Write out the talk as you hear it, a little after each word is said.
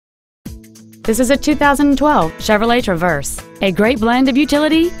This is a 2012 Chevrolet Traverse, a great blend of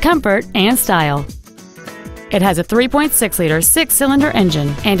utility, comfort, and style. It has a 3.6-liter six-cylinder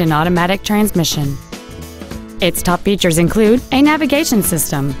engine and an automatic transmission. Its top features include a navigation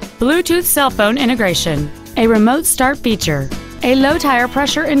system, Bluetooth cell phone integration, a remote start feature, a low tire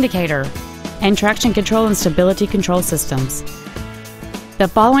pressure indicator, and traction control and stability control systems. The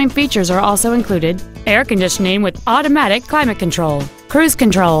following features are also included: air conditioning with automatic climate control, cruise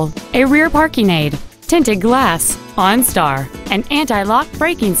control, a rear parking aid, tinted glass, OnStar, an anti-lock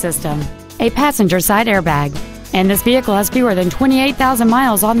braking system, a passenger side airbag, and this vehicle has fewer than 28,000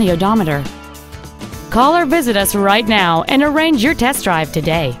 miles on the odometer. Call or visit us right now and arrange your test drive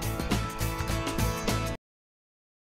today.